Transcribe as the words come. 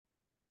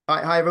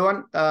Hi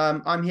everyone.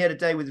 I'm here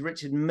today with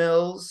Richard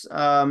Mills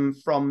from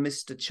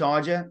Mr.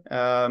 Charger.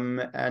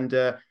 And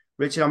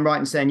Richard, I'm right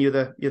in saying you're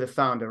the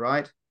founder,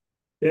 right?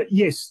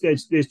 Yes,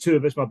 there's two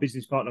of us. My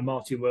business partner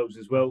Martin Wells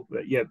as well.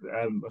 But yeah,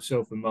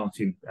 myself and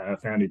Martin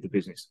founded the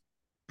business.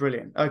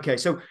 Brilliant. Okay,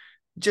 so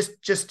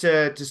just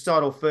to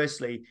start off,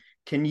 firstly,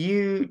 can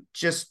you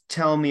just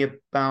tell me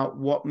about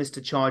what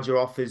Mr. Charger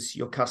offers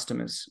your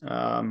customers?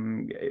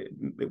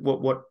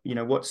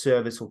 What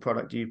service or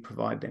product do you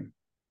provide them?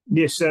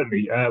 Yes,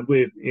 certainly.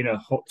 We're in a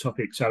hot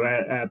topic. So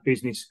our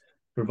business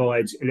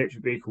provides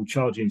electric vehicle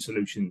charging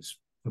solutions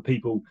for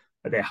people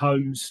at their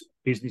homes,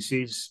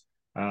 businesses.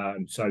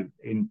 So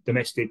in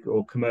domestic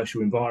or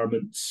commercial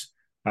environments,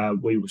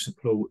 we will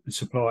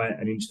supply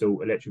and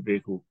install electric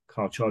vehicle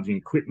car charging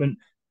equipment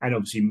and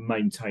obviously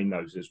maintain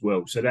those as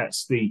well. So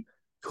that's the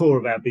core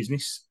of our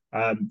business.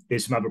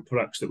 There's some other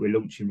products that we're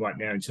launching right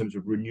now in terms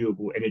of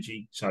renewable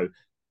energy. So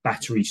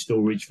battery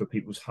storage for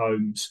people's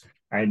homes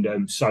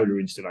and solar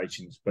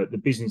installations. But the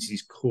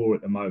business's core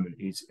at the moment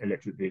is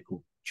electric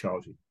vehicle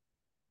charging.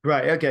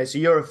 Right. Okay. So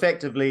you're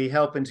effectively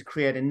helping to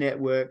create a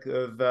network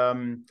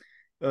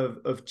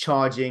of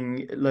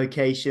charging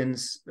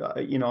locations,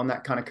 on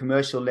that kind of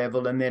commercial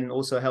level, and then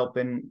also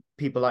helping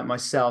people like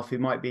myself who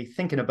might be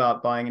thinking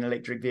about buying an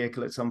electric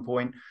vehicle at some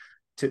point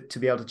to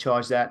be able to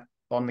charge that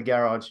on the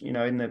garage,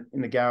 in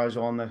the garage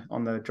or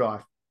on the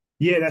drive.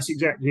 Yeah, that's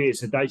exactly it.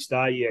 So day to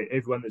day, yeah,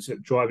 everyone that's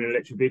driving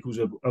electric vehicles,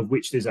 of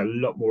which there's a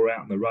lot more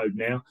out on the road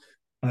now,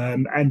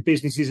 and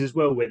businesses as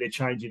well, where they're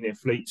changing their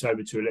fleets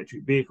over to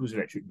electric vehicles,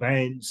 electric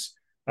vans,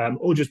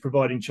 or just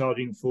providing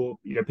charging for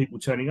people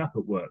turning up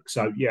at work.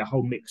 So yeah, a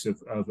whole mix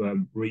of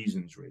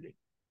reasons really.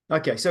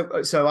 Okay, so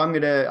I'm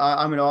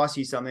gonna ask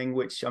you something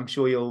which I'm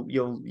sure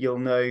you'll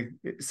know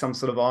some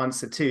sort of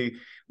answer to.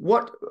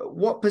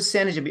 What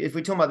percentage of, if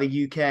we're talking about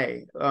the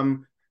UK,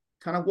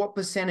 kind of what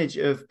percentage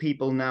of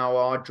people now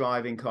are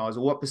driving cars,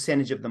 or what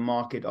percentage of the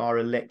market are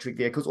electric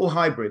vehicles or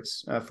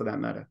hybrids, for that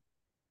matter?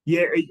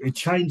 Yeah, it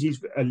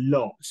changes a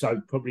lot.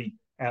 So probably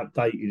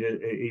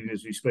outdated even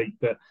as we speak.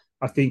 But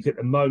I think at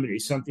the moment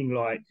it's something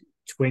like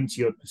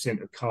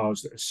 20% of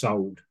cars that are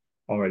sold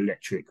are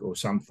electric or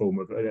some form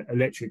of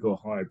electric or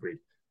hybrid.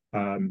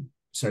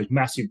 So it's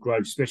massive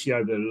growth, especially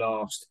over the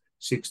last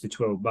 6 to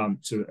 12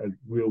 months, a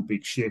real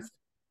big shift.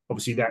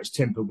 Obviously, that's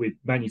tempered with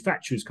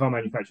car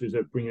manufacturers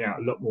are bringing out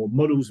a lot more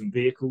models and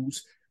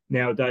vehicles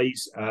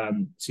nowadays,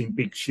 seeing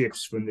big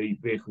shifts from the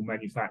vehicle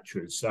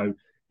manufacturers. So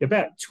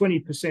about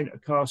 20%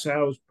 of car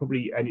sales,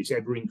 probably, and it's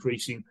ever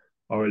increasing,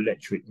 are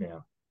electric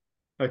now.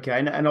 Okay,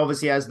 and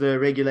obviously as the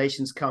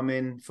regulations come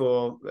in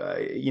for,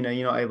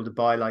 you're not able to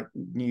buy like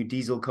new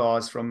diesel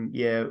cars from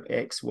year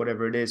X,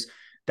 whatever it is.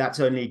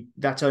 That's only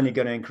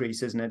going to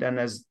increase, isn't it? And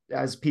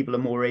as people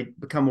are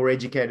become more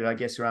educated, I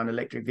guess, around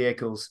electric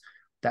vehicles,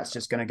 that's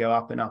just going to go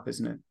up and up,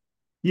 isn't it?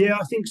 Yeah,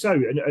 I think so.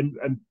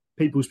 And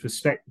people's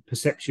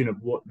perception of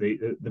what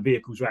the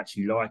vehicles are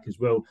actually like as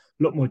well.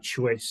 A lot more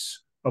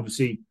choice.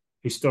 Obviously,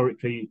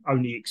 historically,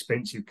 only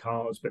expensive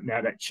cars, but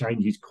now that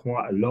changes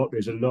quite a lot.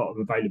 There's a lot of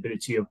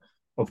availability of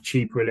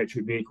cheaper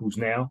electric vehicles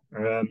now.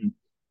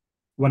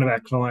 One of our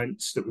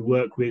clients that we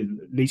work with,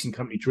 leasing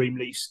company Dream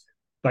Lease,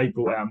 they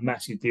brought out a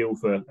massive deal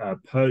for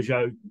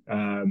Peugeot,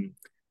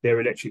 their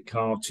electric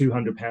car,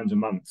 £200 a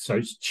month. So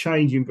it's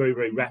changing very,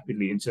 very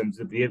rapidly in terms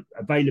of the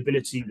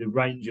availability, the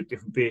range of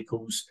different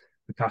vehicles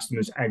for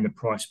customers, and the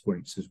price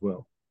points as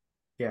well.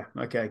 Yeah.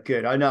 Okay.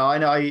 Good. I know.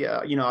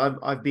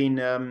 I've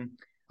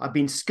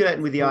been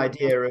skirting with the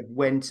idea of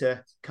when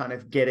to kind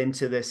of get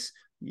into this,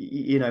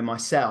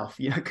 myself,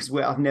 because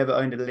I've never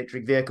owned an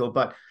electric vehicle,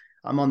 but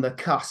I'm on the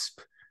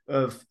cusp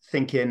of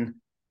thinking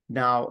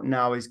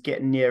now is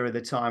getting nearer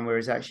the time where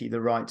it's actually the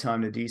right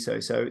time to do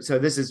so. So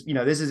this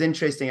is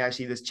interesting,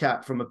 actually, this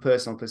chat from a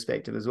personal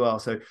perspective as well.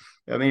 So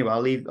anyway,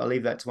 I'll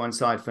leave that to one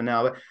side for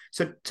now. But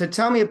so to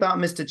tell me about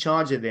Mr.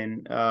 Charger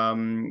then,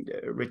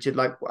 Richard,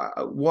 like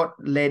what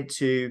led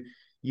to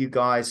you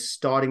guys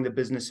starting the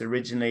business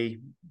originally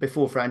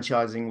before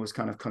franchising was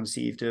kind of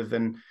conceived of,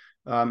 and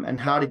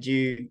how did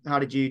you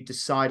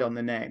decide on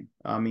the name?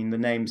 I mean, the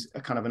name's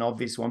a kind of an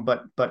obvious one,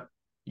 but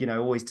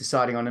always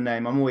deciding on a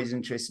name. I'm always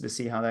interested to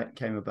see how that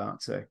came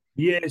about. So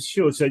Yeah,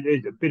 sure. So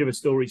a bit of a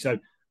story. So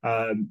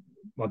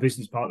my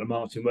business partner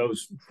Martin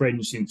Wells,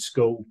 friends since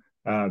school,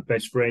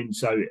 best friend.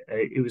 So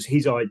it was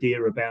his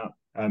idea about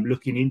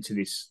looking into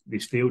this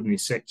field and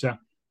this sector.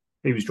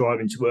 He was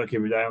driving to work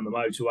every day on the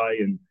motorway,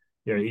 and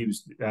he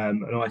was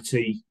an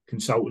IT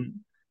consultant.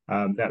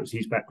 That was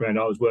his background.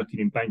 I was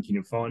working in banking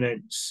and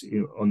finance,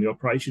 on the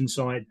operations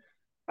side,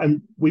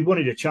 and we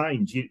wanted to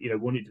change.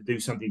 Wanted to do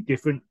something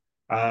different.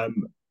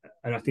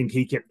 And I think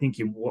he kept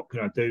thinking, what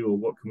can I do, or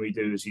what can we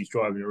do, as he's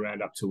driving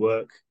around up to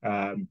work.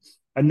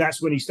 And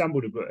that's when he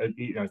stumbled,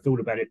 thought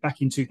about it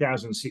back in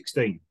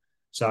 2016.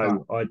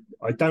 wow. So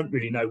I don't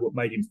really know what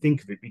made him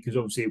think of it, because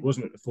obviously it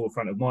wasn't at the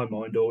forefront of my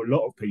mind or a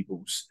lot of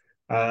people's.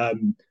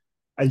 And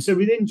so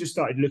we then just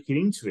started looking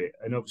into it,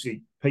 and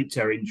obviously piqued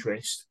our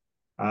interest,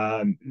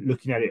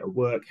 looking at it at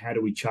work. How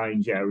do we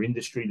change our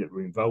industry that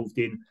we're involved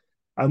in?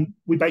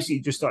 We basically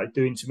just started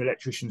doing some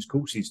electricians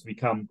courses to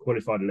become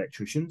qualified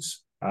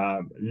electricians,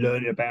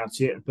 learning about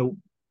it, and thought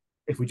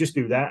if we just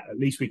do that, at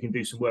least we can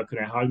do some work in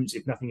our homes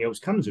if nothing else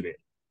comes of it.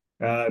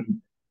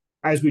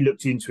 As we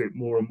looked into it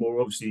more and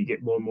more, obviously you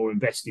get more and more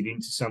invested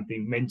into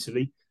something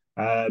mentally.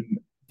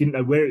 Didn't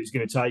know where it was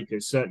going to take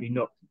us, certainly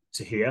not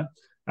to here.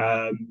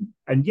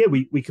 And yeah,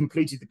 we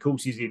completed the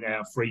courses in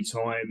our free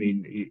time,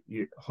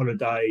 in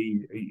holiday,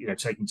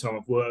 taking time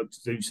off work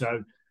to do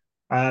so.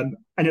 And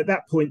at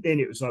that point, then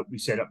it was like we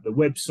set up the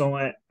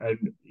website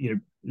and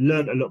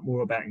learned a lot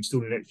more about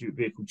installing electric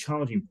vehicle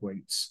charging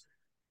points.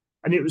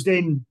 And it was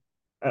then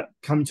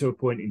come to a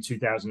point in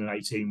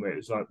 2018 where it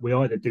was like we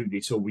either do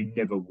this or we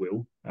never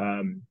will.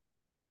 And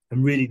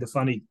really, the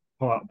funny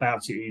part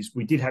about it is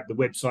we did have the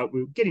website.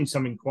 We were getting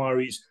some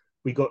inquiries.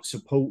 We got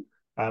support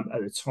at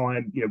the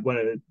time. One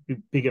of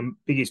the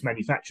biggest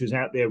manufacturers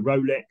out there,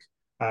 Rolec.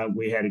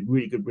 We had a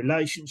really good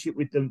relationship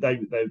with them. They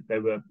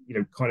were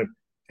kind of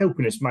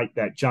helping us make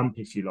that jump,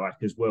 if you like,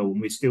 as well.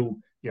 And we still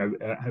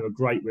have a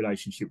great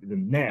relationship with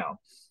them now.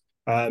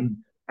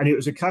 And it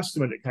was a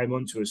customer that came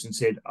on to us and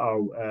said,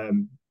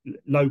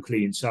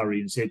 locally in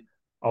Surrey, and said,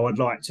 I'd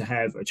like to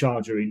have a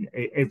charger in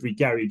every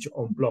garage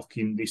on block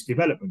in this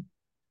development.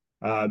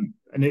 And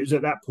it was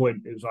at that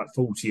point, it was like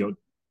 40 odd,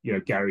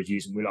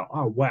 garages. And we're like,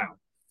 oh, wow.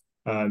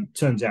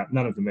 Turns out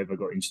none of them ever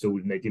got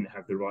installed and they didn't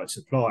have the right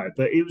supplier.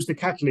 But it was the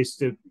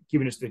catalyst of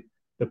giving us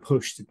the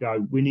push to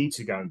go, we need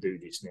to go and do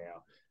this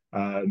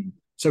now.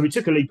 So we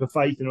took a leap of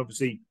faith, and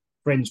obviously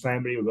friends,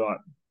 family were like,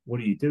 what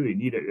are you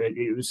doing?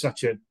 It was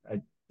such a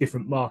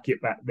different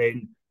market back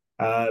then.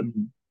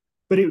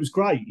 But it was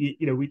great.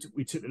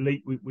 We took the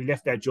leap. We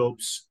left our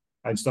jobs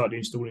and started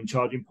installing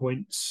charging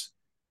points.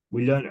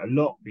 We learned a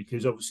lot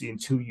because obviously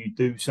until you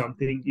do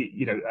something,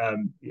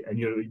 and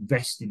you're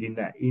invested in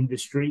that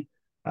industry,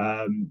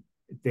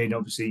 then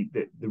obviously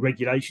the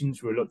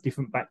regulations were a lot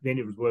different back then.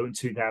 It was in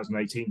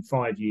 2018,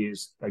 5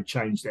 years, they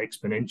changed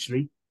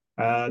exponentially.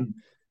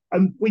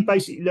 And we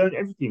basically learned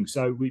everything.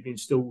 So we've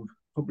installed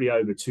probably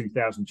over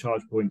 2,000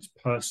 charge points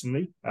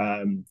personally,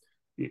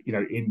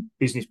 in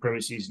business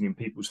premises and in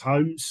people's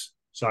homes.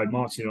 So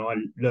Martin and I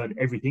learned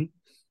everything,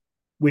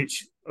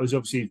 which as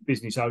obviously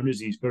business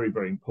owners is very,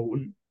 very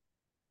important.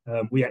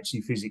 We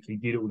actually physically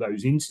did all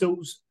those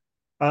installs.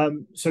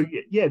 So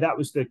yeah, that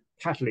was the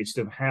catalyst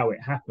of how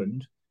it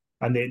happened.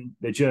 And then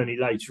the journey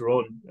later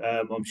on,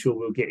 I'm sure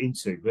we'll get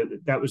into, but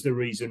that was the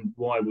reason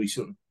why we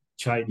sort of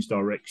changed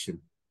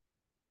direction.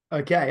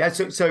 Okay,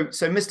 so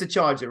Mr.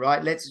 Charger,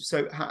 right?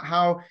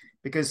 How,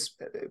 because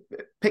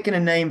picking a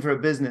name for a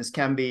business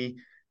can be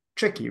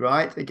tricky,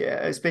 right?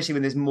 Especially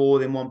when there's more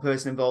than one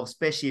person involved,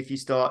 especially if you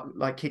start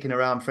like kicking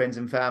around friends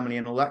and family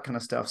and all that kind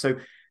of stuff. So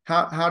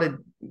how did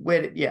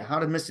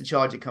Mr.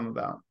 Charger come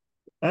about?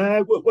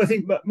 Well, I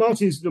think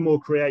Martin's the more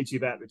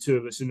creative out of the two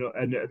of us,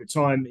 and at the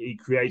time he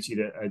created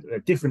a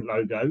different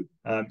logo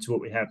to what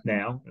we have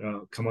now.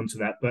 I'll come on to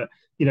that, but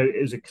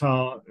it was a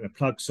car and a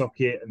plug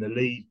socket and the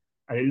lead,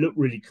 and it looked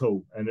really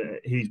cool. And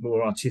he's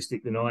more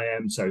artistic than I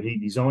am, so he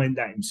designed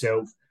that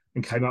himself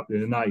and came up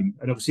with a name.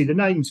 And obviously the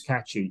name's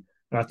catchy.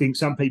 And I think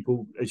some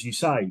people, as you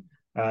say,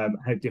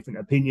 have different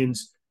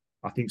opinions.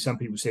 I think some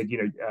people said,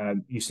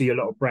 you see a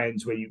lot of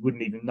brands where you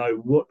wouldn't even know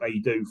what they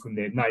do from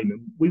their name.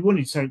 And we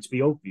wanted something to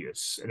be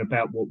obvious and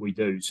about what we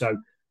do. So,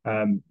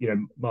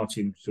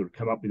 Martin sort of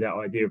come up with that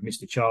idea of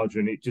Mr. Charger,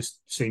 and it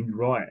just seemed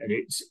right. And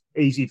it's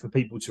easy for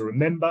people to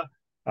remember,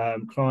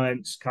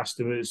 clients,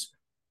 customers.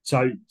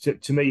 So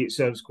to me, it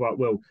serves quite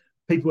well.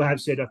 People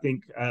have said, I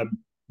think,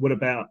 what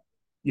about,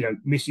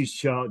 Mrs.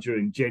 Charger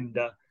and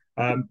gender?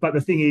 But the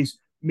thing is,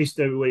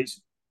 Mr.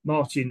 is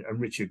Martin and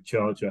Richard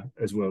Charger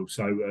as well.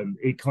 So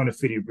it kind of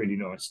fitted really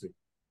nicely.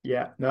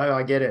 Yeah, no,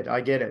 I get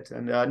it.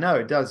 And no,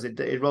 it does.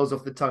 It rolls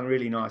off the tongue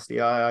really nicely.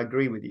 I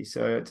agree with you.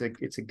 So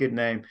it's a good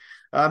name.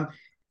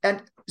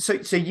 And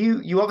so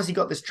you obviously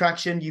got this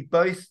traction.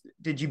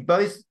 Did you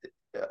both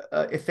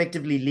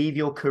effectively leave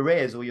your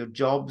careers or your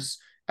jobs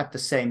at the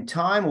same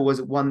time, or was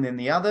it one then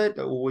the other,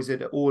 or was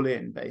it all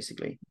in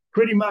basically?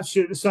 Pretty much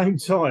at the same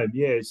time,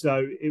 yeah.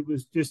 So it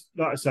was just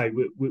like I say,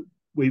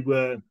 we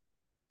were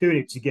doing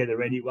it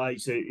together anyway.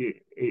 So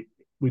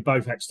we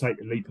both had to take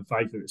the leap of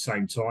faith at the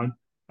same time.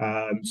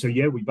 So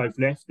yeah, we both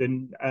left,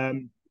 and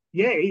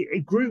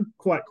it grew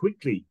quite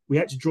quickly. We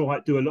had to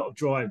do a lot of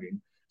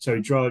driving. So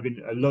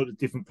driving a lot of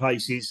different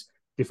places,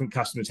 different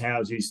customers'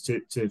 houses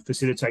to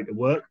facilitate the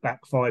work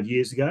back 5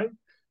 years ago.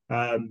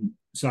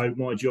 So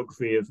my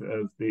geography of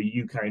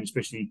the UK, and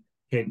especially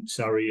Kent,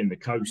 Surrey and the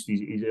coast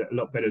is a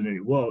lot better than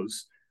it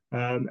was.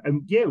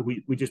 And yeah,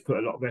 we just put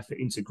a lot of effort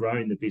into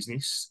growing the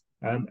business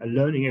and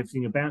learning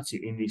everything about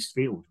it in this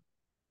field.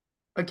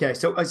 Okay,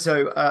 so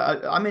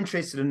I'm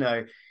interested to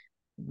know,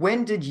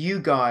 when did you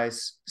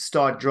guys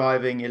start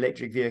driving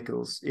electric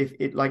vehicles? If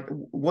it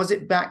was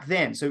it back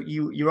then? So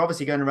you're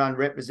obviously going around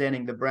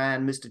representing the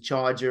brand Mr.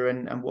 Charger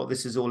and what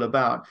this is all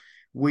about.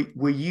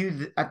 Were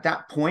you at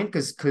that point,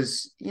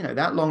 because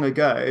that long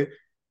ago,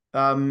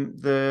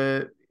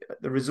 the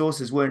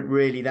resources weren't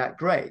really that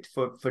great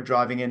for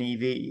driving an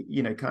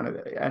EV, kind of,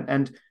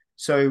 and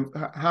So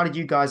how did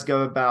you guys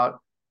go about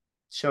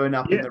showing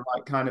up in Yeah. the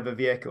right kind of a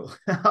vehicle?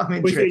 I'm Well,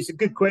 interested. it's a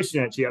good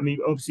question, actually. I mean,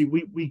 obviously,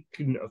 we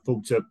couldn't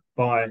afford to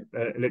buy an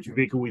electric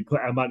vehicle. We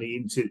put our money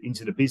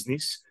into the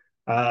business.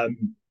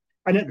 And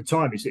at the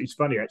time, it's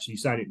funny actually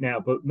saying it now,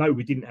 but no,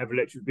 we didn't have an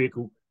electric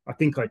vehicle. I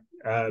think I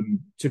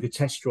took a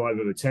test drive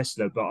of a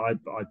Tesla, but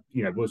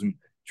I wasn't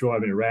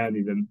driving around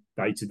in them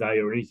day to day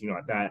or anything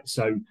like that.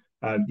 So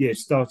yeah,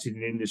 started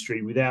in the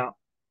industry without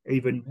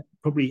even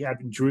probably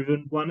having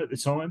driven one at the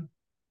time,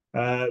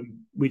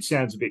 which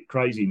sounds a bit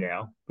crazy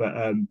now,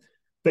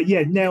 but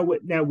yeah, now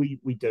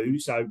we do.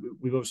 So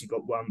we've obviously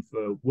got one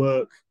for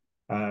work,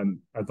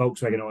 a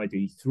Volkswagen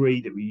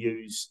ID3 that we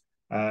use.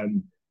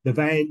 The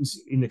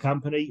vans in the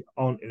company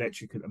aren't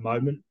electric at the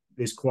moment.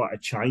 There's quite a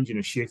change and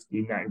a shift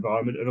in that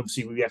environment, and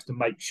obviously we have to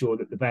make sure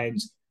that the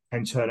vans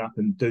can turn up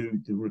and do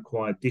the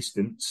required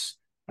distance.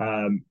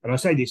 And I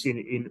say this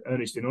in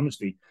earnest and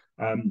honesty.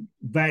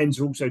 Vans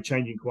are also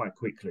changing quite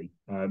quickly.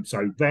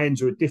 So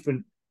vans are a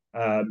different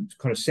kind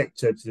of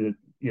sector to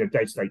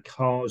day-to-day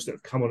cars that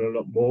have come on a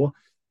lot more.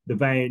 The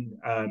van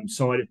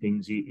side of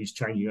things is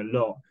changing a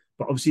lot,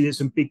 but obviously there's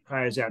some big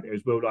players out there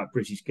as well, like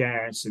British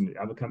Gas and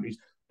other companies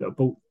that have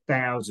bought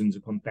thousands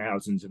upon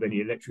thousands of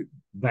any electric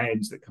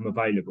vans that come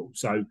available.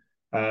 So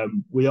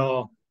we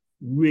are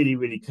really,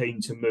 really keen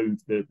to move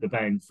the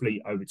van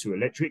fleet over to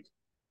electric,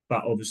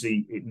 but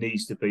obviously it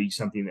needs to be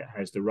something that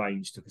has the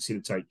range to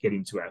facilitate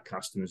getting to our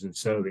customers and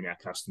serving our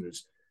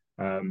customers.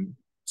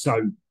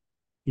 So,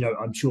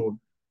 I'm sure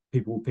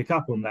people will pick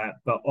up on that,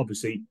 but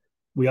obviously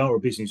we are a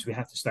business, we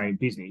have to stay in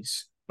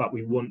business, but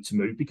we want to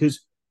move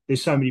because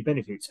there's so many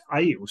benefits.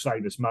 A, it will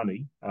save us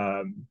money,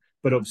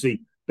 but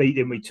obviously B,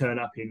 then we turn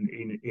up in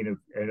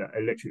an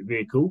electric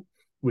vehicle,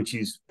 which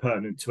is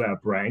pertinent to our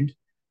brand.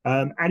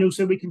 And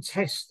also we can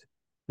test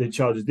the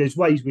chargers. There's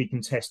ways we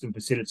can test and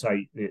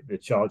facilitate the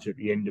charge at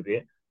the end of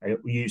it.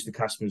 We use the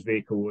customer's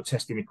vehicle or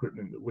testing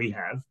equipment that we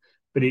have.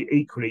 But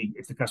equally,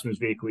 if the customer's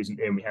vehicle isn't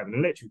there and we have an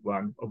electric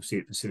one, obviously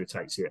it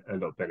facilitates it a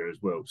lot better as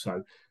well.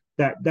 So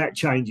that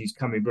change is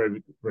coming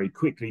very, very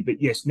quickly.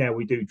 But yes, now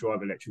we do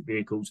drive electric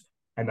vehicles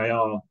and they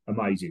are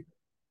amazing.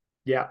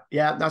 Yeah,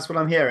 that's what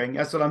I'm hearing.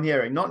 That's what I'm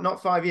hearing.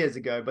 Not 5 years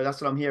ago, but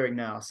that's what I'm hearing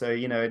now. So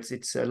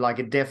it's like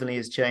it definitely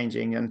is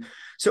changing. And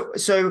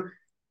so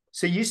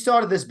you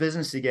started this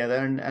business together,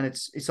 and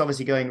it's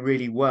obviously going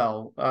really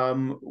well.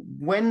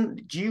 When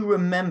do you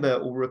remember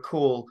or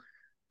recall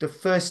the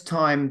first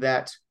time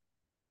that,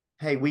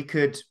 hey, we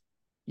could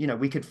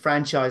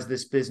franchise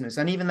this business,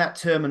 and even that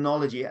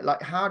terminology?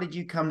 Like, how did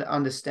you come to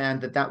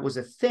understand that was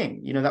a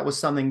thing? That was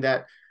something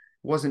that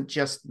wasn't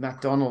just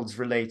McDonald's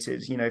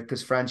related,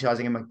 because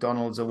franchising and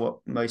McDonald's are what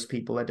most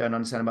people that don't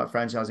understand about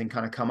franchising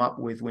kind of come up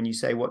with when you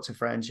say what's a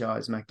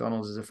franchise.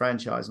 McDonald's is a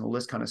franchise and all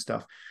this kind of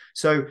stuff.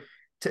 So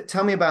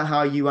tell me about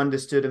how you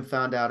understood and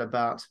found out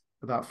about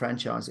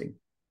franchising.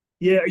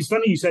 Yeah, it's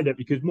funny you said that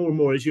because more and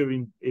more as you're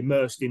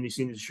immersed in this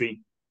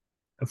industry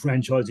of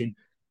franchising,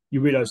 you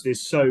realize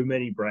there's so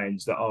many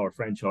brands that are a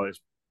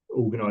franchise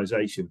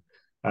organization,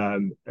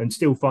 and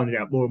still finding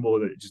out more and more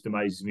that it just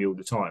amazes me all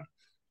the time.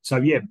 So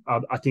yeah,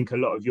 I think a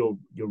lot of your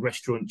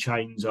restaurant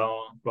chains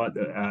are right.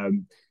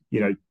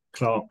 That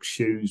Clark's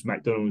Shoes,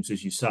 McDonald's,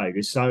 as you say.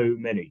 There's so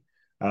many.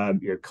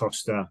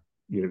 Costa,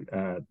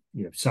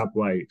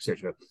 Subway,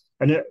 etc.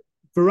 And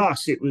for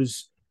us, it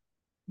was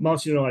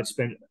Martin and I had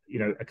spent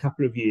a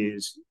couple of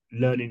years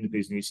learning the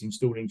business,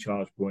 installing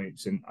charge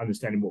points, and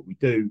understanding what we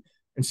do,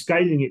 and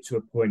scaling it to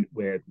a point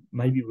where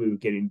maybe we were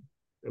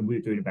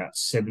doing about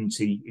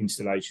 70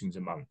 installations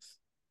a month.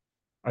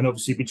 And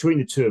obviously, between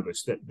the two of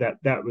us,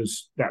 that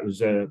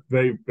was a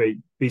very, very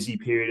busy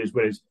period, as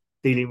well as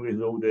dealing with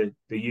all the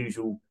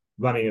usual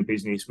running a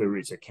business, whether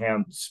it's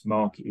accounts,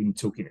 marketing,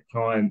 talking to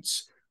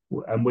clients,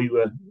 and we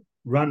were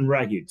run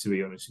ragged, to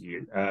be honest with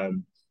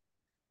you.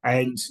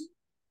 And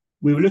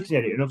we were looking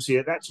at it, and obviously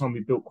at that time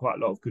we built quite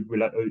a lot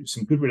of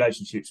some good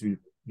relationships with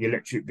the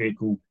electric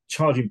vehicle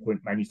charging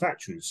point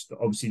manufacturers that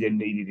obviously then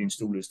needed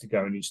installers to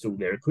go and install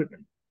their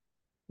equipment.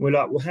 We're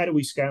like, well, how do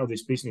we scale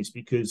this business?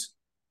 Because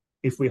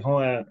if we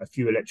hire a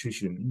few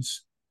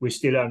electricians, we're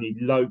still only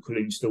local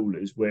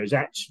installers, whereas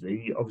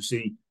actually,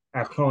 obviously,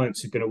 our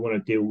clients are going to want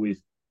to deal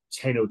with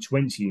 10 or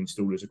 20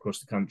 installers across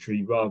the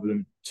country rather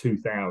than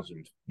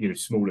 2,000,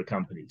 smaller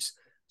companies.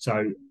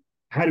 So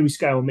how do we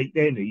scale and meet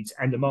their needs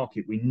and the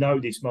market? We know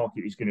this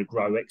market is going to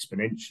grow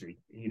exponentially.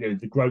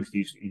 The growth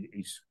is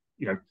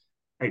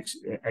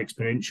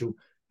exponential,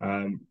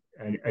 and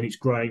it's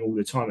growing all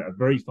the time at a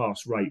very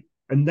fast rate.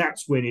 And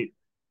that's when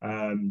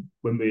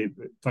we're,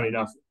 funny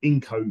enough, in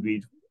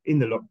COVID, in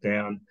the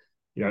lockdown,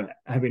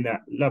 having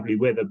that lovely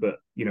weather, but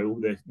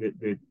all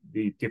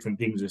the different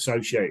things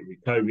associated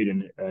with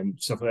COVID and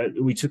stuff like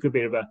that, we took a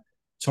bit of a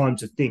time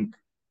to think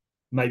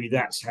maybe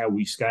that's how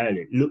we scale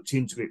it. Looked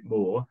into it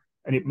more,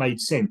 and it made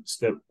sense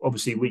that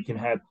obviously we can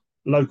have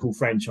local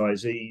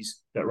franchisees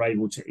that are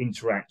able to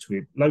interact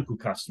with local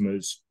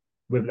customers,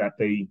 whether that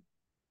be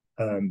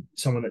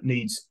someone that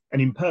needs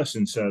an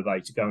in-person survey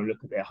to go and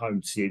look at their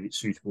home to see if it's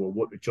suitable or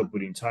what the job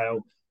would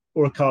entail,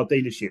 or a car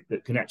dealership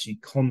that can actually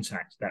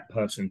contact that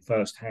person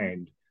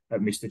firsthand at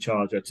Mr.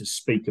 Charger to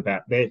speak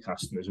about their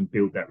customers and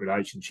build that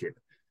relationship.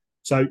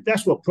 So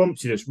that's what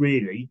prompted us,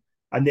 really.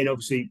 And then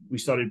obviously we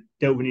started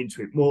delving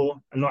into it more.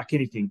 And like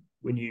anything,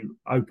 when you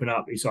open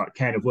up, it's like a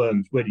can of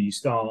worms. Where do you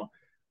start?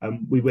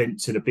 We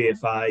went to the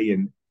BFA,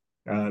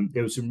 and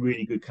there were some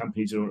really good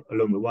companies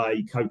along the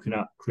way.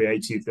 Coconut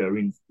Creative, that are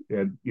in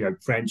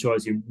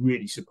franchising,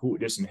 really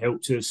supported us and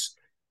helped us.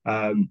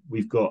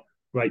 We've got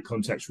great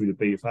contacts through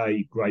the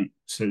BFA, great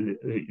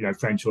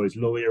franchise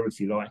lawyer, if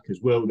you like, as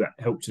well, that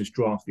helped us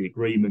draft the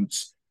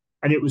agreements.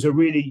 And it was a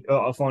really,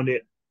 I find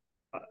it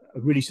a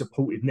really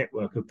supportive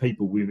network of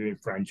people within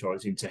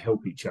franchising to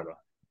help each other.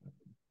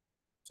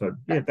 So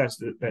yeah, that's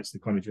the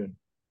kind of journey.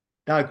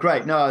 No,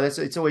 great. No,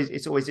 it's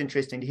always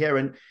interesting to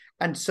hear.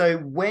 And so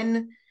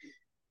when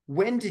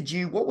did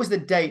you? What was the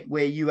date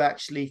where you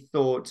actually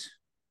thought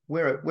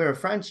we're a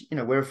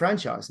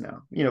franchise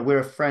now? We're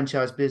a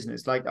franchise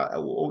business. Like,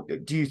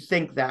 do you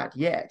think that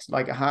yet?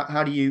 Like,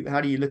 how do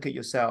you look at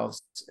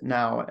yourselves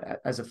now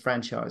as a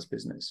franchise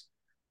business?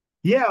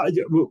 Yeah,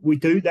 we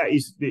do. That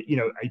is,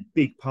 a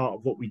big part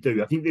of what we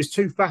do. I think there's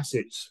two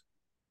facets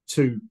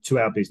to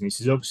our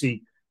business. Is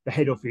obviously the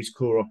head office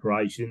core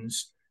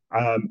operations,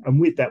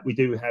 and with that we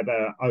do have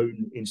our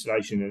own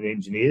installation and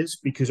engineers,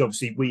 because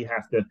obviously we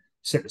have to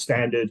set the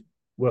standard,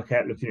 work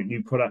out looking at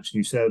new products,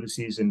 new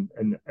services, and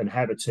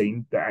have a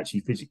team that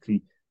actually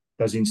physically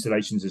does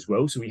installations as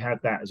well. So we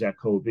have that as our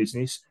core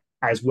business,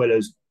 as well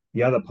as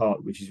the other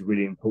part, which is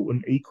really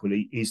important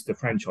equally, is the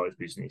franchise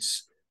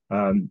business.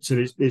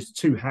 So there's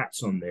two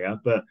hats on there,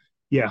 but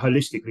yeah,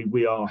 holistically,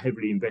 we are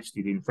heavily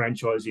invested in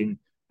franchising.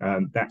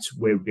 That's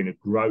where we're going to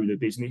grow the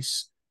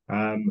business.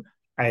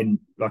 And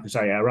like I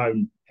say, our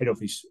own head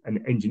office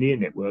and engineer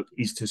network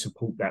is to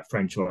support that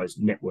franchise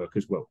network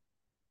as well.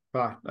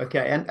 Right.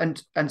 Okay.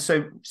 And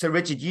so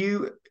Richard,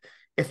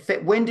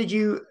 when did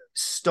you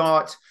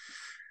start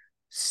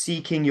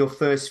seeking your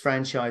first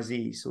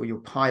franchisees or your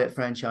pilot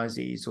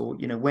franchisees, or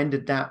when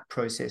did that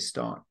process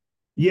start?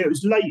 Yeah, it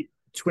was late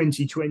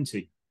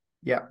 2020.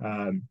 Yeah.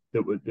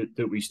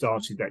 That we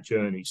started that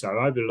journey. So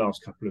over the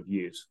last couple of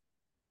years.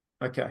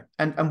 Okay.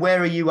 And where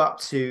are you up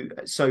to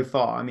so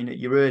far? I mean,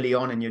 you're early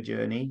on in your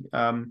journey.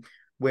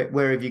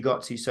 Where have you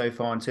got to so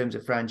far in terms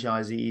of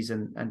franchisees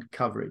and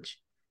coverage?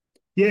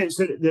 Yeah,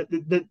 so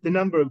the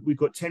number we've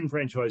got 10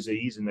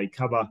 franchisees, and they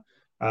cover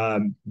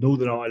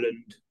Northern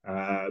Ireland,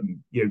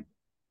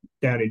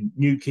 down in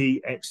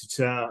Newquay,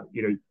 Exeter,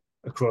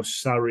 across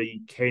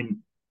Surrey, Kent,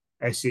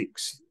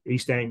 Essex,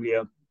 East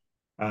Anglia,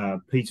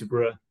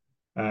 Peterborough,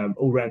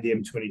 all around the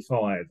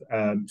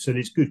M25. So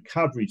there's good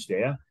coverage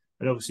there.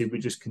 And obviously, we're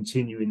just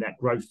continuing that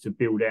growth to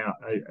build out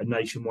a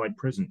nationwide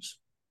presence.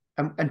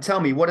 And tell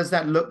me, what does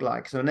that look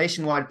like? So a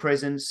nationwide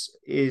presence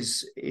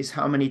is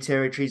how many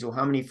territories or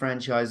how many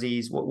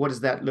franchisees? What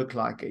does that look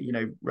like,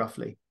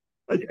 roughly?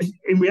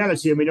 In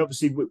reality, I mean,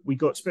 obviously, we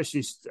got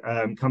specialist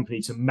company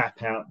to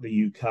map out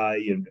the UK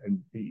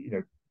and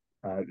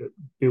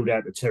build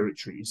out the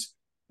territories.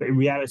 But in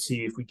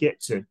reality, if we get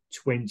to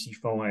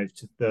 25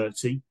 to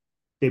 30,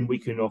 then we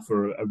can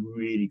offer a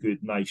really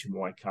good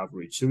nationwide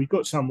coverage. So we've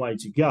got some way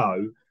to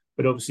go,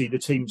 but obviously the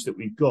teams that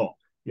we've got,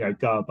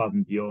 go above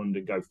and beyond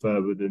and go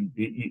further than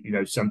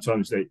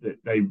sometimes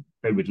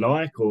they would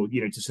like, or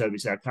to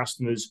service our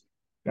customers,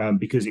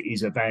 because it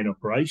is a van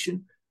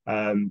operation.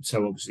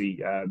 So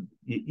obviously,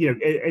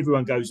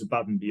 everyone goes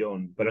above and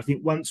beyond. But I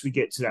think once we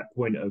get to that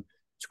point of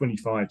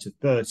 25 to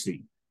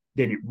 30,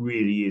 then it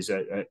really is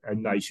a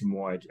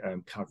nationwide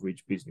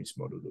coverage business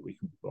model that we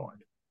can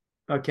provide.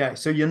 Okay,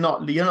 so you're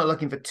not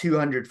looking for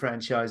 200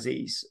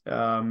 franchisees.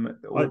 I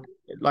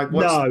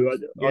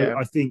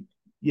think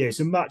it's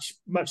a much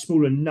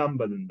smaller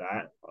number than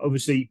that.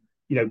 Obviously,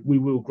 we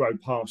will grow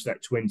past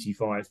that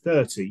 25,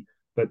 30,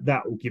 but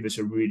that will give us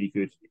a really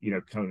good,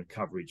 kind of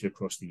coverage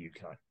across the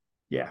UK.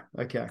 Yeah.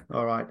 Okay.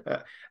 All right.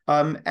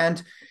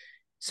 And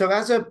so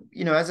as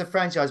a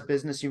franchise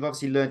business, you've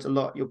obviously learned a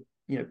lot,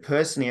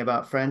 personally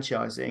about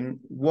franchising.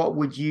 What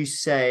would you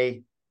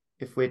say,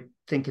 if we're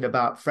thinking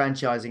about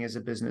franchising as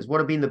a business, what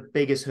have been the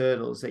biggest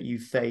hurdles that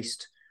you've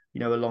faced,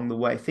 along the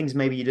way? Things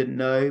maybe you didn't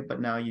know, but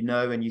now you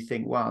know, and you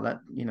think, wow, that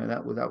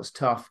was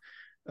tough,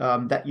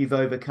 that you've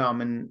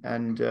overcome,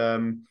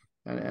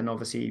 and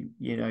obviously,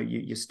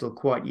 you're still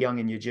quite young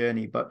in your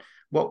journey. But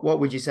what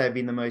would you say have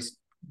been the most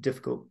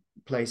difficult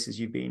places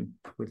you've been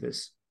with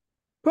this?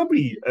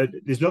 Probably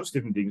there's lots of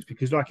different things,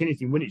 because like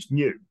anything, when it's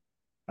new,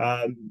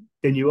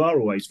 then you are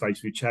always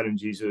faced with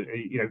challenges,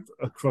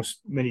 across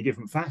many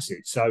different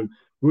facets. So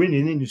we're in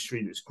an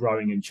industry that's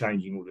growing and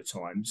changing all the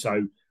time.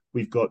 So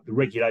we've got the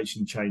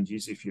regulation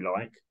changes, if you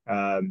like,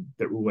 that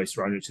are always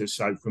thrown at us.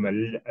 So from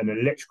an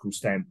electrical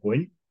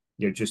standpoint,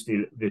 just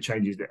the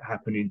changes that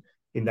happen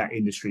in that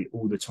industry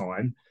all the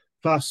time.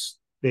 Plus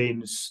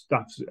then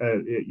stuff,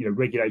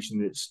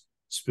 regulation that's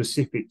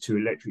specific to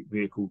electric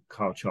vehicle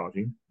car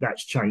charging.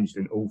 That's changed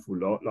an awful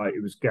lot. Like,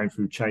 it was going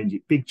through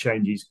big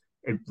changes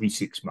every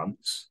 6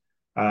 months.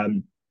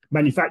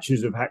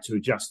 Manufacturers have had to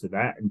adjust to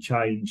that and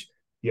change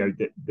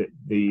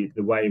the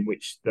way in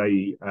which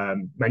they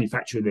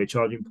manufacture their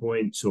charging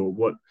points, or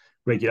what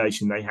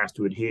regulation they have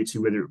to adhere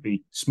to, whether it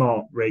be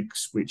smart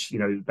regs, which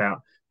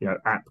about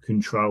app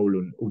control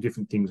and all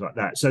different things like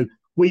that. So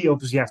we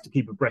obviously have to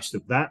keep abreast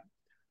of that.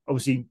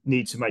 Obviously,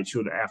 need to make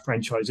sure that our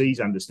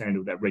franchisees understand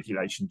all that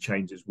regulation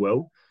change as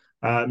well.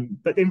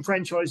 But then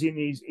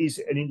franchising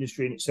is an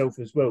industry in itself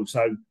as well.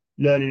 So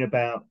learning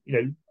about,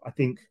 I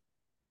think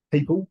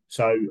people.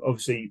 So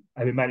obviously,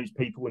 having managed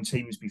people and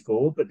teams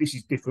before, but this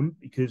is different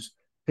because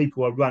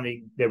people are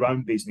running their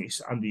own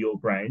business under your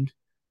brand.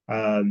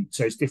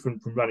 So it's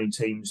different from running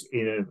teams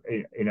in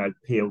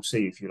a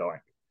PLC, if you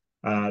like.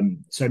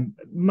 So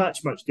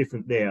much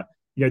different there.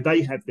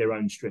 They have their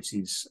own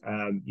stresses.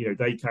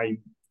 They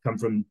come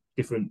from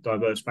different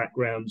diverse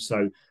backgrounds,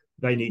 so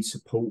they need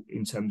support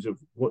in terms of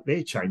what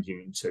they're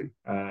changing into.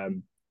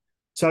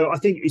 So I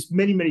think it's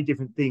many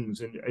different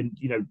things, and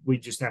we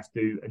just have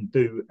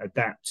to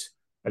adapt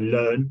and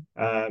learn,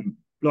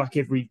 like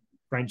every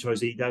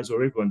franchisee does,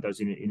 or everyone does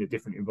in a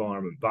different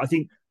environment. But I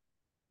think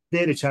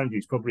they're the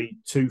challenges, probably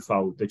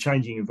twofold: the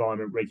changing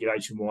environment,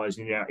 regulation-wise,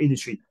 in our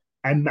industry,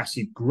 and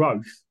massive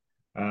growth,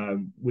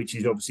 which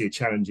is obviously a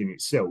challenge in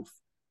itself.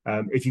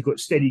 If you've got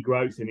steady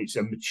growth and it's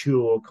a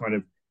mature kind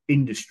of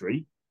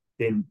industry,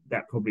 then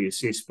that probably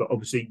assists. But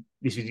obviously,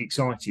 this is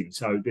exciting,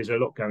 so there's a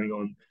lot going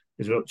on.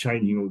 There's a lot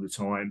changing all the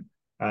time,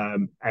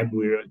 and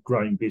we're a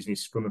growing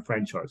business from a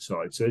franchise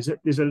side. So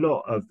there's a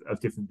lot of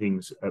different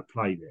things at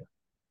play there.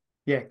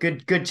 Yeah,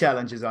 good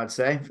challenges, I'd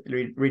say.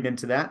 Read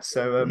into that.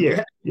 So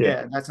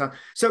yeah, that's how.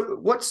 So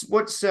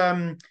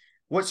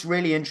what's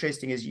really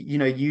interesting is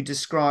you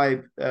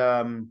describe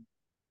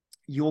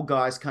your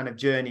guys' kind of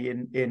journey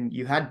in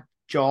you had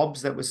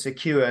jobs that were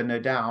secure, no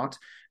doubt,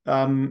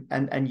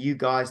 and you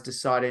guys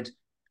decided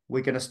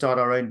we're going to start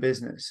our own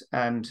business,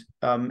 and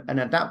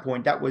at that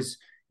point that was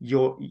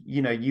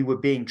you were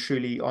being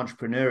truly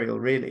entrepreneurial,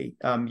 really.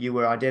 You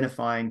were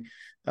identifying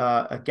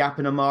a gap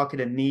in a market,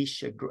 a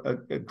niche,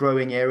 a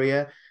growing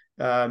area,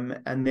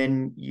 and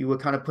then you were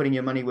kind of putting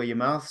your money where your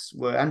mouths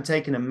were and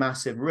taking a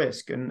massive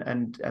risk,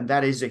 and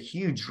that is a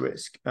huge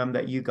risk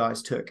that you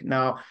guys took.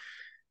 Now,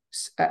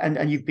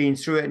 and you've been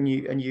through it,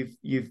 and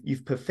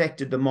you've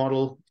perfected the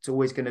model. It's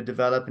always going to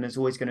develop and it's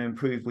always going to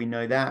improve. We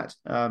know that,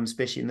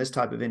 especially in this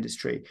type of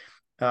industry.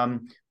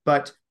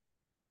 But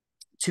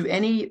to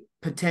any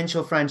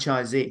potential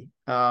franchisee,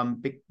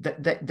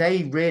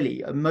 they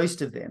really,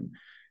 most of them,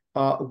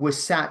 were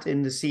sat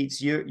in the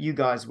seats you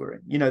guys were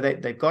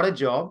in. They've got a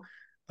job,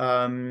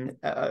 and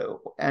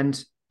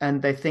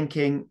they're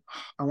thinking,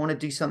 I want to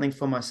do something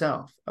for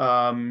myself.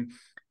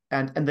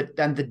 And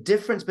the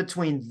difference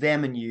between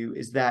them and you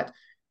is that,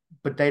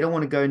 but they don't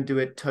want to go and do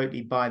it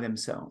totally by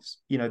themselves.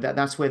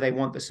 That's where they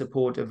want the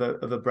support of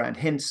a brand.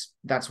 Hence,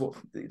 that's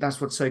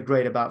what's so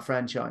great about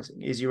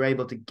franchising, is you're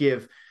able to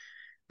give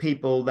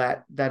people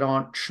that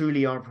aren't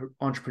truly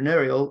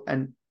entrepreneurial,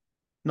 and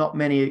not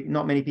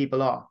many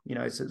people are.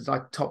 It's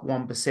like top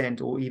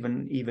 1% or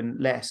even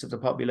less of the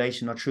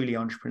population are truly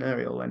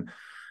entrepreneurial. And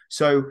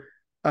so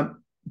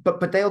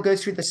but they'll go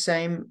through the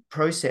same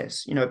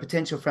process.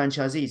 Potential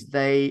franchisees,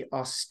 they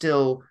are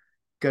still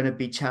going to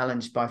be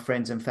challenged by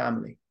friends and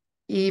family,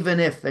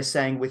 even if they're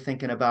saying we're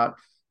thinking about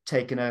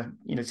taking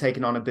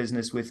on a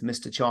business with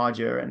Mr.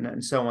 Charger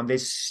and so on.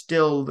 There's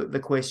still the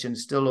question,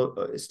 still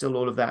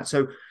all of that.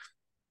 So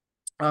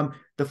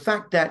the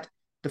fact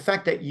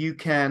that you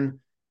can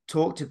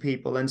talk to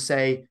people and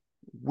say,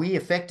 we're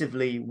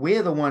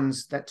the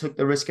ones that took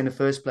the risk in the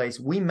first place.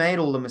 We made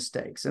all the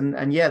mistakes,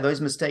 and yeah,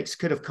 those mistakes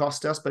could have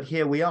cost us, but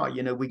here we are.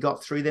 We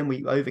got through them,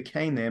 we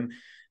overcame them,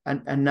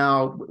 and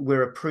now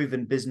we're a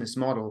proven business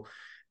model.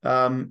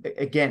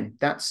 Again,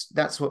 that's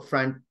what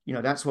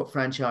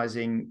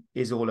franchising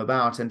is all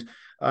about. And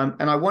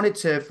I wanted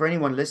to, for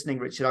anyone listening,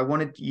 Richard, I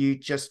wanted you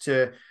just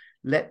to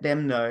let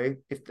them know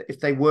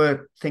if they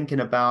were thinking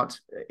about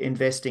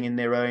investing in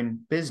their own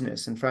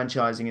business, and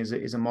franchising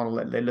is a model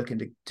that they're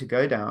looking to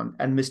go down,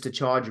 and Mr.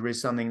 Charger is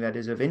something that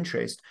is of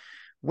interest.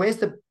 Where's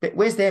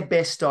their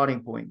best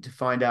starting point to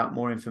find out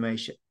more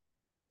information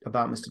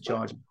about Mr.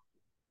 Charger?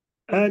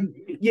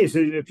 Yes,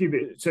 so a few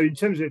bits. So in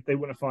terms of if they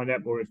want to find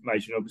out more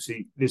information,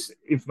 obviously this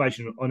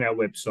information on our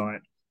website,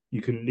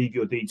 you can leave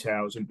your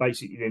details, and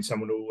basically then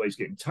someone will always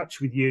get in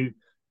touch with you.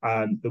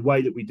 The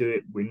way that we do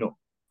it, we're not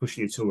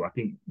pushy at all. I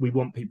think we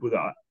want people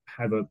that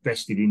have a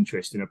vested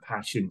interest and a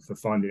passion for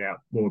finding out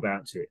more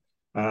about it.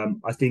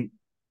 I think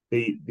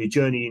the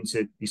journey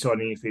into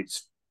deciding if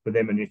it's for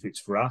them and if it's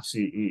for us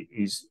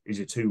is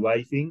a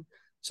two-way thing.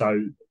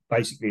 So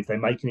basically, if they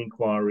make an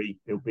inquiry,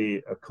 there'll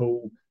be a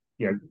call,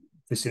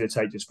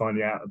 facilitators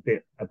finding out a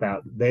bit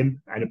about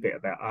them and a bit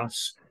about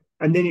us,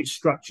 and then it's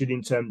structured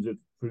in terms of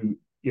through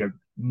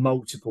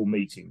multiple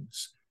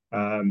meetings.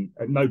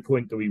 At no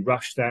point do we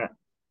rush that.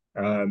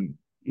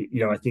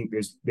 I think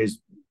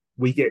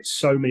we get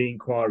so many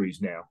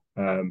inquiries now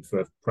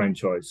for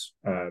franchise,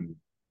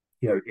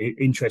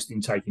 interest in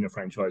taking a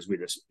franchise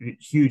with us.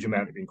 Huge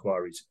amount of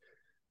inquiries,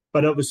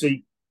 but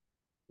obviously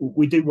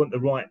we do want the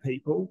right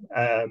people.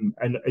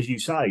 And as you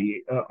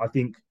say, I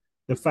think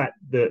the fact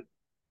that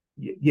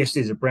yes,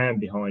 there's a brand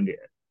behind it.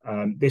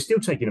 They're still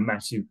taking a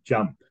massive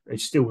jump.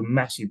 It's still a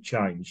massive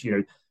change.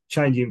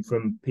 Changing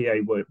from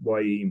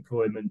PAYE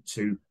employment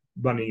to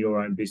running your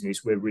own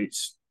business, whether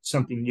it's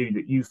something new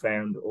that you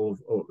found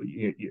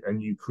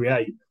and you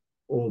create,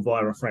 or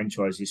via a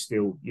franchise, is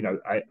still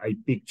a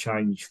big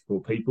change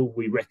for people.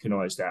 We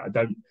recognise that. I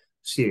don't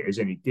see it as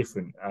any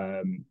different.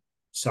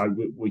 So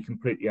we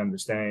completely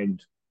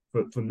understand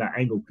from that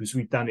angle, because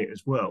we've done it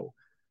as well.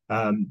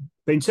 But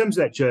in terms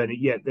of that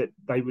journey, that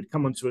they would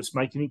come onto us,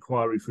 make an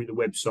inquiry through the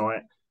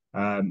website,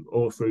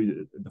 or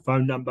through the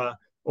phone number,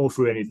 or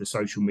through any of the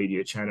social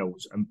media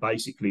channels. And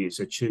basically, it's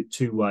a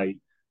two-way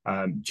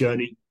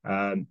journey.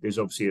 There's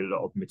obviously a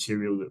lot of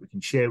material that we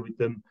can share with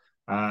them,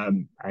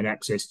 and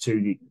access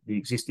to the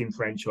existing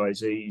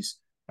franchisees,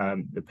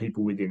 the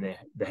people within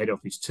the head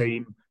office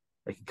team.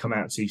 They can come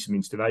out and see some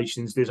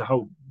installations. There's a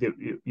whole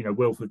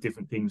wealth of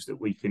different things that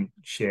we can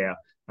share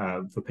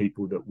for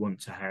people that want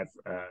to have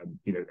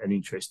an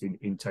interest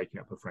in taking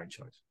up a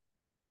franchise.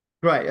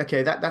 Right.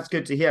 Okay. That's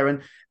good to hear.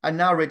 And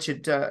now,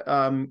 Richard,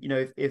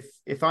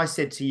 if I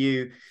said to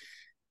you,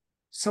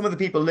 some of the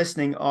people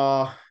listening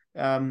are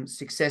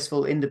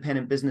successful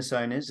independent business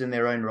owners in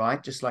their own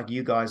right, just like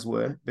you guys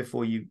were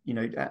before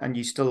and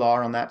you still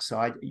are on that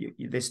side.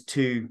 There's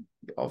two,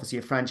 obviously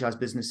a franchise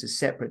business is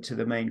separate to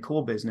the main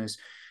core business.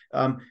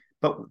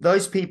 But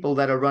those people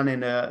that are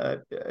running a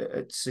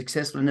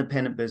successful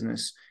independent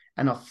business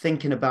and are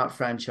thinking about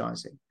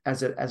franchising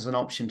as an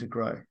option to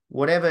grow,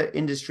 whatever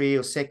industry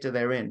or sector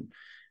they're in,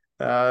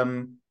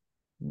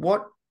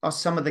 what are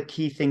some of the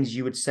key things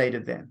you would say to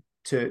them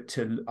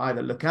to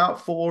either look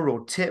out for,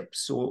 or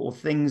tips, or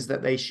things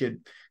that they should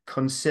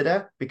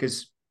consider,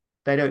 because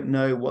they don't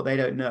know what they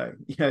don't know?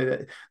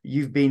 That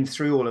you've been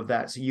through all of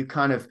that, so you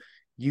kind of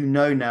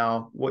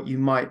now what you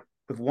might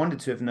have wanted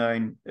to have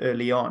known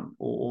early on,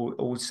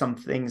 or some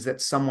things that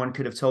someone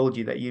could have told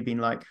you that you'd been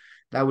like,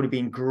 that would have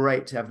been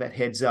great to have that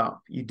heads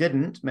up. You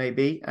didn't,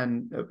 maybe,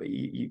 and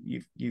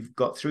you've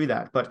got through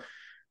that. But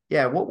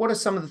yeah, what are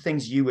some of the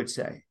things you would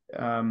say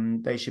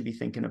they should be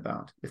thinking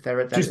about if they're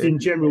at that? Just in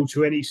general,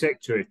 to any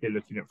sector, if they're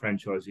looking at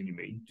franchising, you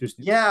mean?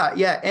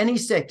 Any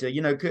sector.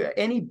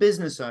 Any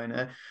business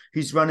owner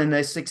who's running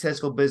a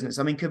successful business.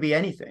 I mean, could be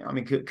anything. I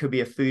mean, could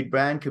be a food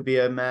brand, could be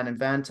a man and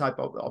van type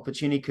of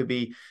opportunity, could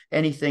be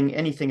anything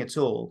at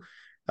all.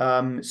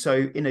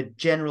 So, in a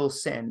general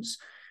sense,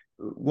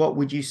 what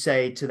would you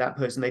say to that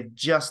person? They're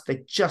just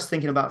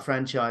thinking about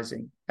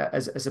franchising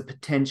as a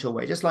potential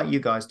way, just like you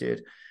guys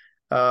did.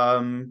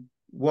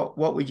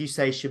 What would you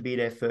say should be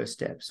their first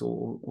steps,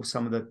 or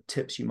some of the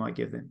tips you might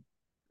give them?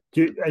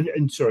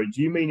 Sorry,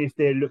 do you mean if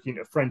they're looking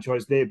to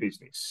franchise their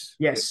business?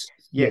 Yes.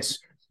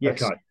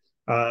 Okay.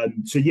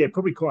 So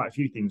probably quite a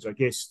few things, I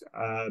guess.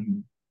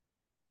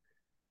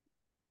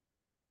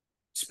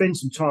 Spend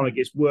some time, I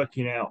guess,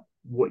 working out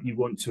what you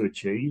want to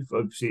achieve.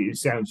 Obviously, it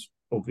sounds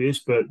obvious,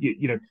 but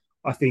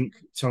I think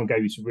someone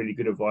gave you some really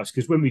good advice,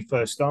 because when we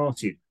first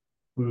started,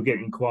 we were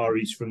getting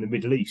inquiries from the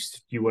Middle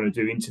East. Do you want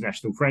to do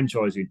international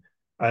franchising?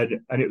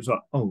 And it was like,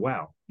 oh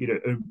wow,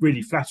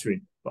 really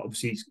flattering. But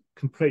obviously, it's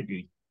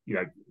completely,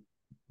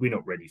 we're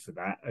not ready for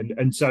that.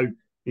 And so,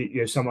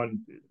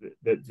 someone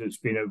that's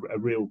been a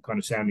real kind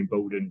of sounding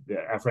board, and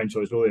our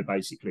franchise lawyer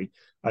basically,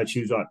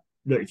 she was like,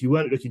 look, if you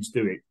weren't looking to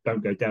do it,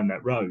 don't go down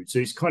that road. So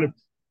it's kind of,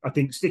 I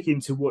think,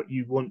 sticking to what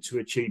you want to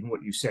achieve and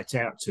what you set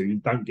out to,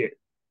 and don't get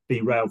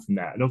derailed from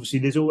that. And obviously,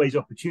 there's always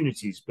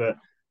opportunities, but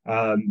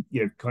kind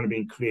of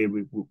being clear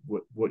with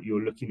what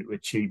you're looking to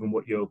achieve and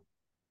what your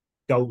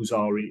goals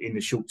are in the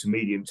short to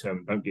medium term,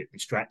 and don't get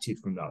distracted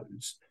from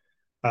those.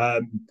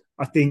 I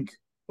think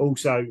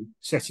also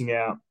setting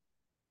out,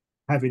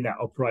 having that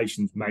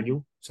operations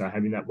manual, so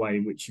having that way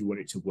in which you want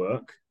it to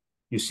work.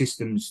 Your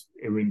systems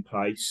are in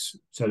place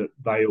so that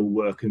they all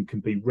work and can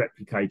be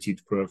replicated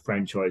for a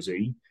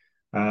franchisee.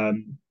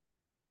 And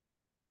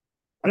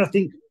I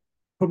think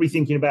probably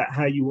thinking about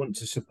how you want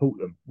to support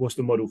them. What's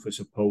the model for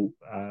support?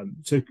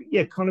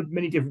 Kind of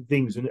many different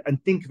things.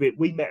 And think of it,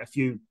 we met a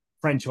few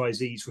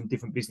franchisees from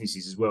different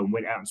businesses as well, and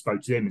went out and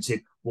spoke to them and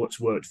said,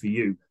 what's worked for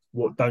you?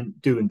 What don't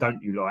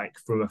you like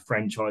from a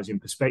franchising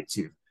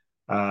perspective?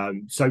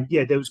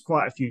 There was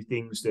quite a few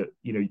things that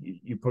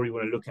you probably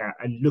want to look at,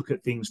 and look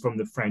at things from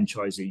the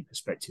franchisee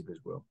perspective as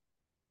well.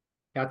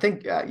 I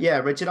think,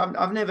 Richard,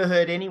 I've never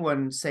heard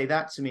anyone say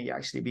that to me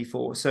actually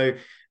before. So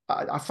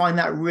I find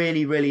that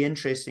really, really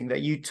interesting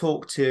that you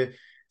talk to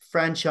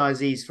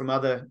franchisees from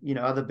other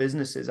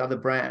businesses, other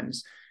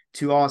brands,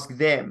 to ask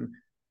them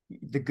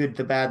the good,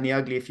 the bad, and the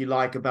ugly, if you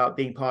like, about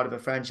being part of a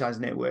franchise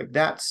network.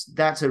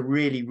 That's a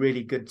really,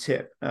 really good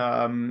tip.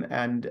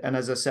 And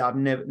as I said,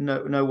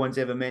 no one's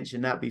ever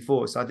mentioned that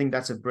before. So I think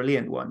that's a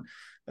brilliant one,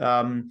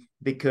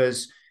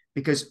 because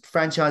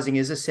franchising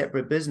is a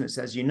separate business,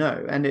 as you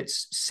know, and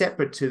it's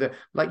separate to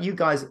like you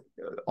guys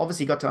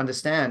obviously got to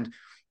understand,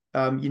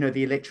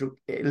 the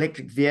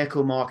electric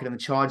vehicle market and the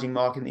charging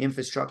market and the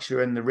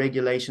infrastructure and the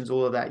regulations,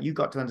 all of that. You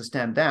got to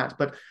understand that,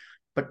 but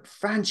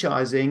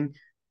franchising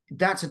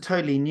that's a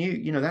totally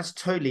new, that's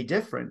totally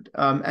different.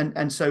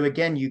 And so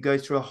again, you go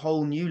through a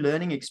whole new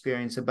learning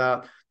experience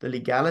about the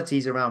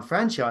legalities around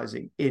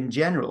franchising in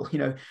general,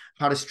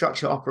 how to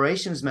structure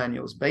operations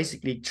manuals,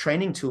 basically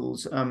training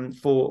tools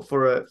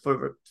for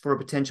a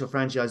potential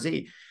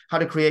franchisee, how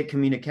to create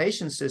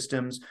communication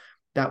systems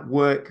that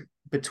work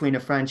between a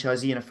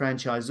franchisee and a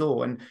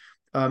franchisor.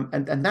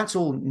 And that's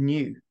all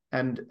new.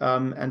 And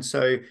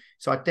so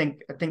I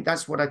think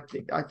that's what I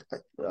think.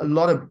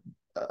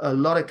 A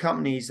lot of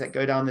companies that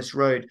go down this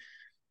road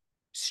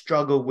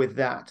struggle with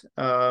that.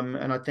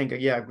 And I think,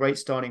 a great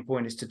starting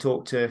point is to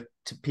talk to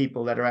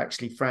people that are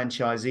actually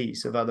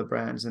franchisees of other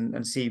brands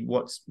and see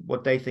what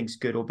they think is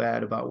good or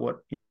bad about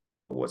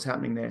what's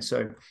happening there.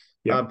 So,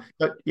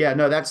 but yeah,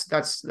 no,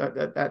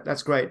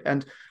 that's great.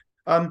 And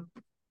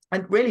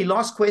really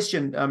last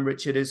question,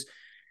 Richard, is,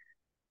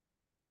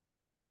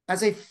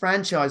 as a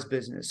franchise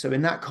business, so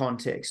in that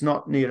context,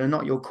 not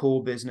your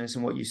core business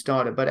and what you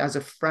started, but as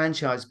a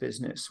franchise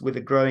business with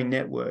a growing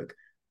network,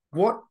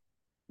 where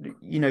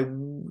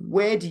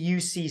do you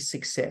see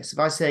success? If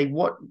I say,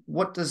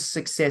 what does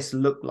success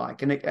look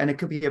like? And it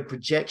could be a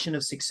projection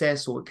of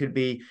success, or it could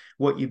be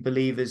what you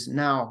believe is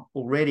now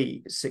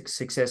already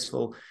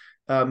successful.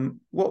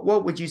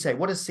 What would you say?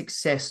 What does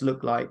success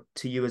look like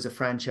to you as a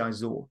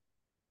franchisor?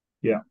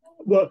 Yeah.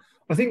 Well,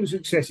 I think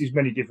success is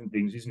many different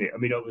things, isn't it? I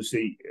mean,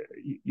 obviously,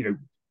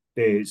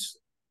 there's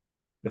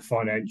the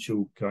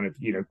financial kind of,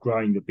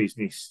 growing the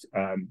business,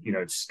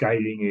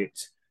 scaling it,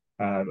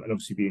 and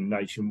obviously being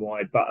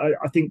nationwide. But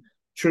I think,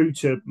 true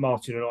to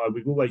Martin and I,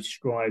 we've always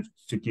strived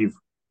to give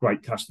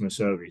great customer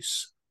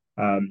service.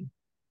 And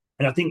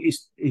I think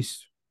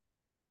it's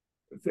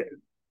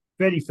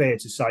fairly fair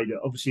to say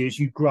that obviously as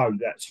you grow,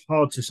 that's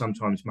hard to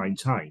sometimes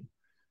maintain.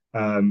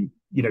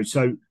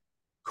 So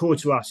core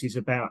to us is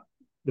about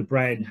the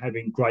brand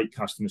having great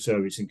customer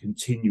service and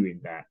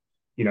continuing that.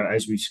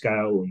 As we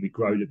scale and we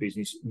grow the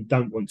business, we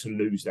don't want to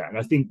lose that. And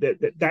I think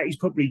that is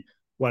probably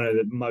one of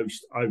the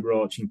most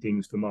overarching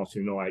things for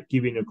Martin and I,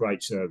 giving a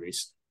great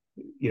service.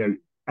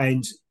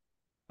 And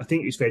I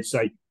think it's fair to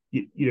say,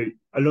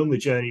 along the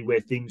journey where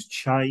things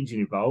change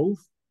and evolve,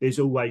 there's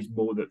always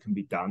more that can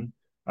be done.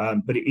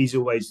 But it is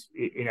always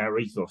in our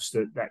ethos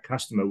that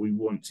customer we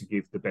want to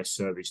give the best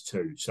service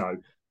to. So,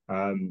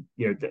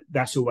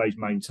 that's always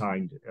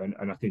maintained.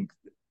 And I think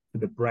for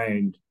the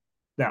brand,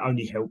 that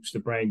only helps the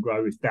brand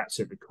grow if that's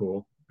at the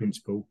core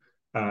principle.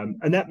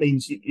 And that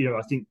means,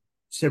 I think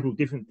several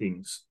different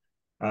things.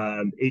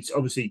 It's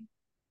obviously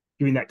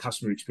giving that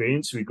customer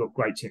experience. So we've got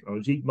great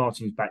technology.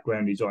 Martin's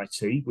background is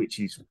IT, which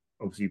is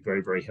obviously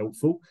very, very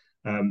helpful.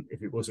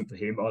 If it wasn't for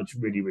him, I'd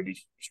really, really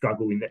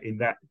struggle in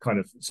that kind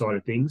of side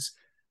of things.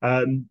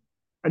 And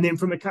then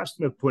from a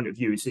customer point of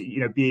view, it's,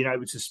 being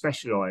able to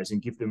specialize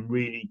and give them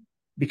really,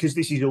 because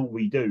this is all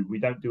we do. We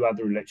don't do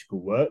other electrical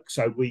work.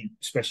 So we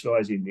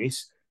specialize in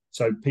this.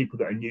 So people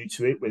that are new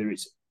to it, whether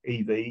it's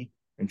EV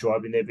and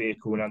driving their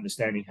vehicle and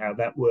understanding how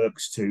that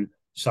works, to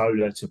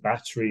solar, to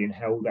battery, and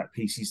how all that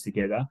pieces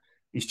together,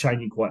 is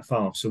changing quite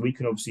fast. So we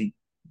can obviously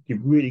give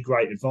really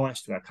great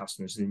advice to our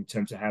customers in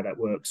terms of how that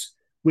works,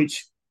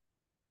 which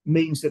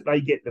means that they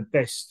get the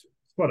best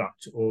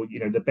product, or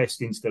the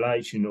best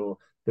installation, or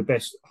the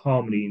best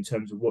harmony in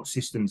terms of what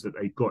systems that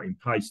they've got in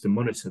place to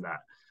monitor that.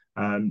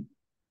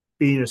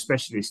 Being a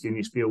specialist in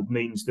this field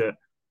means that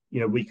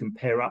we can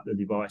pair up the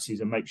devices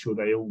and make sure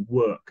they all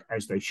work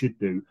as they should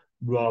do,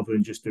 rather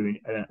than just doing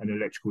an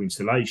electrical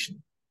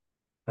installation.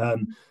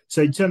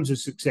 So in terms of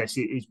success,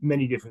 it's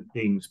many different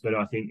things, but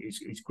I think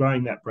it's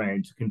growing that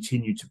brand to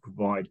continue to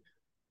provide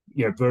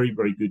very,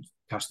 very good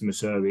customer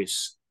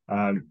service,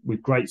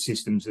 with great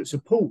systems that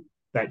support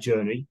that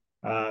journey,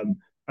 and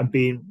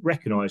being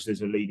recognised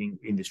as a leading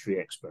industry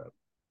expert.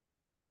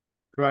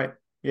 Right.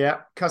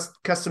 Yeah.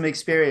 Customer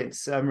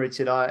experience,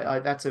 Richard.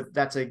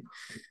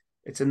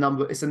 It's a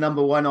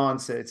number one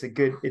answer. It's a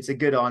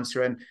good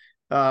answer,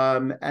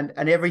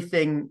 and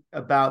everything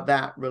about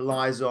that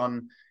relies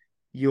on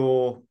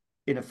your,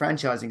 in a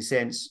franchising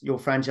sense, your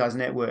franchise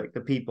network, the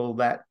people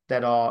that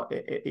are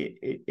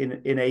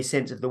in a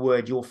sense of the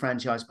word, your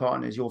franchise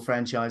partners, your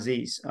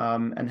franchisees,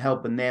 and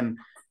helping them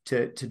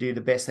to do the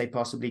best they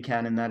possibly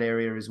can in that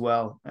area as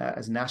well,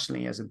 as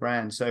nationally as a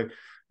brand. So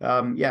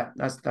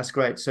that's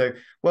great. So,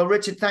 well,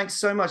 Richard, thanks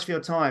so much for your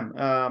time.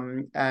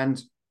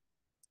 And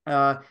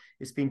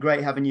it's been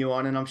great having you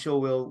on, and I'm sure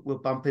we'll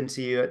bump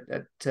into you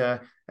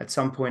at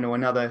some point or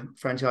another.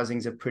 Franchising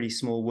is a pretty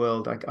small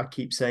world. I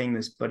keep saying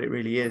this, but it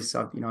really is.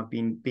 I've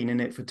been in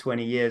it for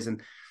 20 years,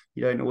 and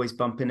you don't always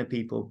bump into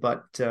people.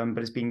 But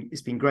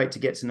it's been great to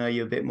get to know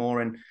you a bit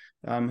more, and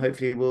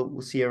hopefully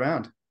we'll see you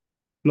around.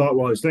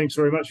 Likewise, thanks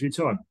very much for your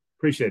time.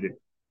 Appreciate it.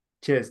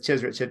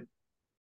 Cheers, Richard.